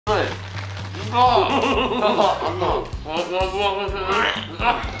I'm not.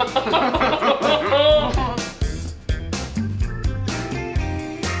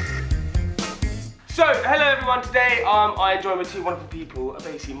 So, hello everyone. Today I joined with two wonderful people.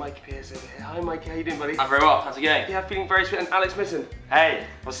 Basically, Mikey Pearce over here. Hi, Mikey. How you doing, buddy? I'm very well. How's it going? Yeah, feeling very sweet. And Alex Mytton. Hey,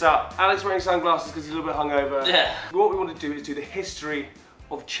 what's up? Alex wearing sunglasses because he's a little bit hungover. Yeah. What we want to do is do the history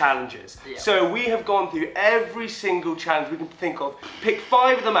of challenges. Yeah. So we have gone through every single challenge we can think of, pick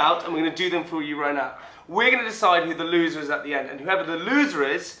 5 of them out, and we're going to do them for you right now. We're going to decide who the loser is at the end, and whoever the loser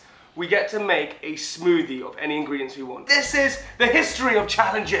is, we get to make a smoothie of any ingredients we want. This is the history of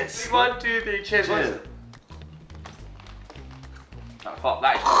challenges. 1, 2, 3, cheers. Cheers. That's hot.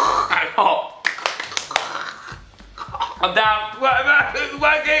 That is hot. I'm down.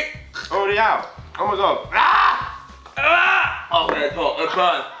 Working. Already out. Oh my god. Ah! Ah! Oh, man, it's hot. It's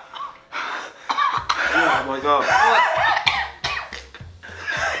burn. Oh my god.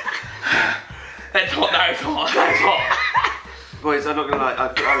 It's hot. That is hot. That is hot. Boys, I'm not gonna lie. I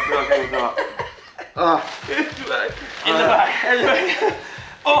feel like I'm going up. In the back.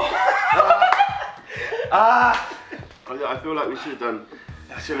 Oh. I feel like we should have done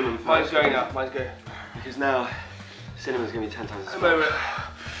cinnamon first. Mine's going up. Mine's going. Because now cinnamon's going to be 10 times as Come over.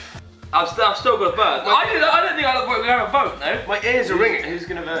 I've still got a burn. I don't think we're going to have a vote, no? My ears are ringing. Who's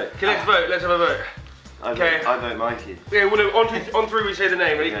going to vote? Okay, let's vote. Let's have a vote. I vote Mikey. Yeah, on 3 we say the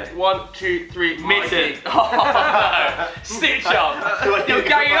name. Ready? Okay. 1, 2, 3. Mytton. Oh no. Stitch up. You're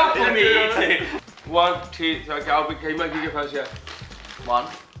ganging up on me, you two. 1, 2, 3. Okay, Mikey, you go first, yeah. 1.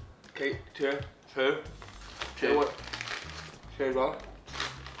 Okay, 2. 2. 2. 1. 2 1.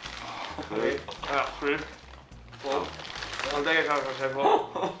 3. 3. 4. I'll take it out for 4.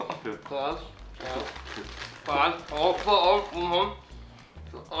 Plus. 5. 4. 4.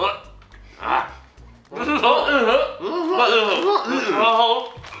 Ah. Oh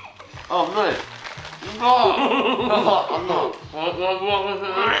no! I'm not.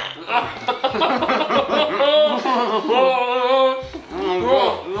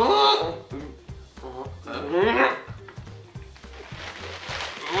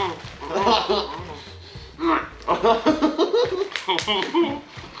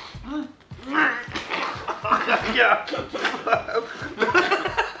 Yeah.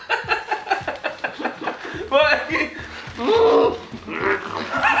 What?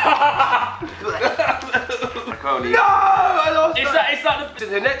 No, I lost. It's like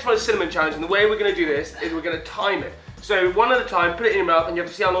the next one is cinnamon challenge, and the way we're going to do this is we're going to time it. So one at a time, put it in your mouth, and you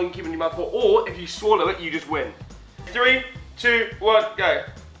have to see how long you keep it in your mouth for. Or if you swallow it, you just win. 3, 2, 1, go.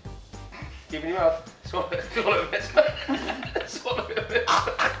 Keep it in your mouth. Swallow it. Swallow it. Swallow it. Swallow it.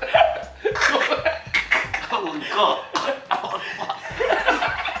 Oh my god!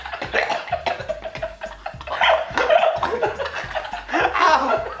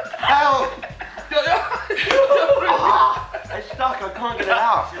 It's stuck, I can't get it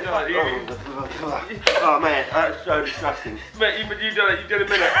out. Oh man, that's so disgusting. Mate, you done it, you did a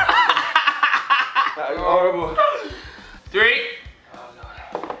minute. That was horrible. 3,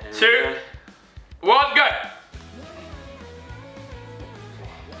 2, 1, go!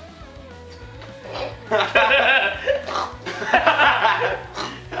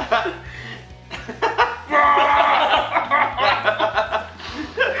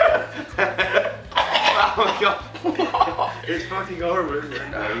 Oh my god. It's fucking horrible, isn't it?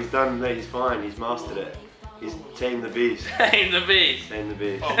 No, he's done, mate, he's fine, he's mastered it. He's tamed the beast. Tame the beast. Tamed the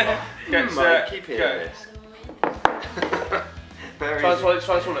beast. Okay, Mate, keep hearing go. this. Very Try and easy. swallow it,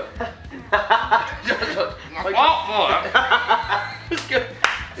 try and swallow it. It's good.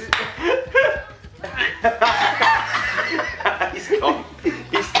 He's gone.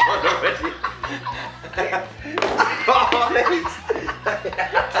 He's gone already.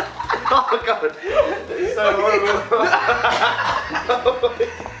 Oh god. It's so horrible.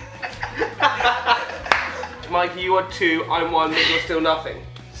 Mikey, you are 2, I'm 1, but you're still nothing.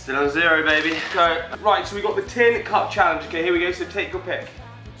 Still on 0, baby. So, right, so we got the tin cup challenge. Okay, here we go, so take your pick.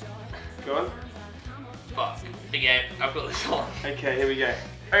 Go on. Fuck. Okay, I've got this on. Okay, here we go.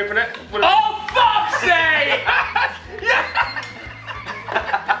 Open it. Oh, fuck's sake!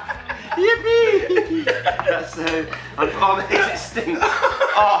 Yippee! That's so. Oh, mate, it stinks.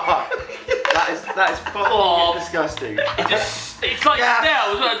 Oh, that is fucking disgusting. It's like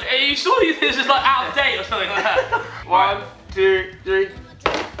stale as well. You saw this is like out of date or something like that. 1, 2, 3.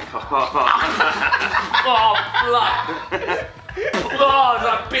 Oh, blood. Oh, there's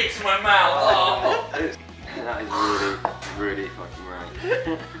like bits in my mouth. Oh. That is really fucking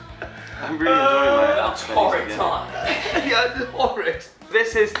rank. I'm really enjoying my That's horrid time. Yeah, it's horrid.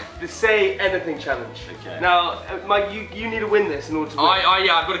 This is the say anything challenge. Okay. Now, Mike, you need to win this in order to win.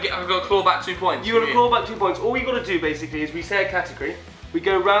 Yeah, I've got to claw back 2 points. You got to claw back 2 points. All you got to do basically is we say a category. We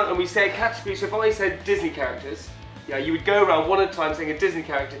go round and we say a category. So if I said Disney characters, yeah, you would go around one at a time saying a Disney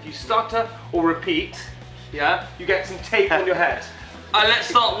character. If you stutter or repeat, yeah, you get some tape on your head. Let's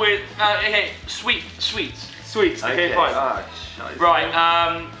start with sweets. Sweets. Okay, fine. Right.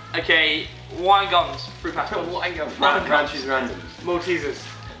 Okay. Wine gums. Fruit pastel. Wine gums. Ranches randoms. Maltesers.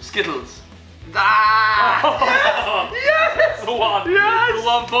 Skittles. Ah! Yes! For one. Yes! For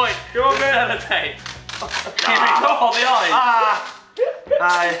 1 point. Go on, man. Sellotape. Keep it on the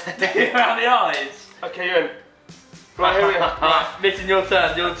eyes. Keep it around the eyes. Okay, you're in. Right, here we are. Right, Mytton, your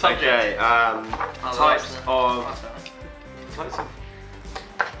turn. Your subject. Okay, types of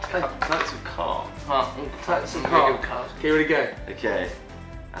car. Types of car. Okay, ready, go. Okay,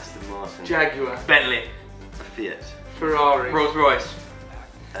 Aston Martin. Jaguar. Bentley. A Fiat. Ferrari. Rolls Royce.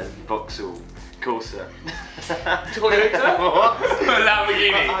 A Vauxhall Corsa. Toyota. What?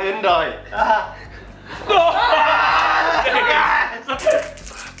 Lamborghini. Hyundai.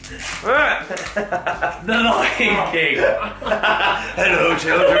 The Lion King. Hello,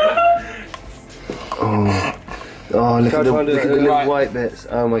 children. Oh, look at the little white bits.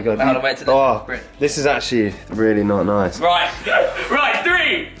 Oh my god. This is actually really not nice. Right. Right.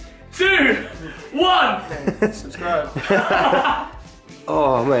 3, 2, 1. Subscribe.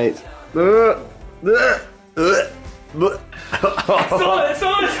 Oh, mate.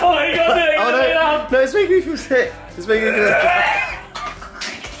 Sorry, No, it's making me feel sick. It's making me feel sick.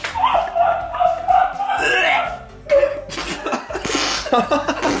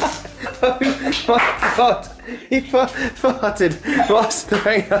 Oh my god, he farted whilst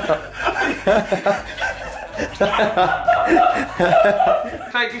throwing up.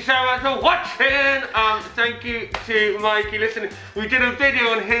 Thank you so much for watching. Thank you to Mikey. Listen, we did a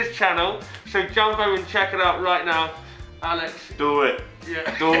video on his channel, so jump over and check it out right now. Alex. Do it.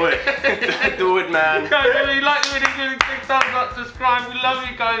 Yeah. Do it. Do it, man. Guys, if you like the video, give it a big thumbs up, subscribe. We love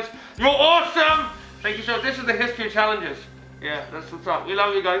you guys. You're awesome. Thank you so much. This is the history challenges. Yeah, that's what's up. We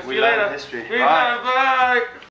love you guys. See you later. History. Bye.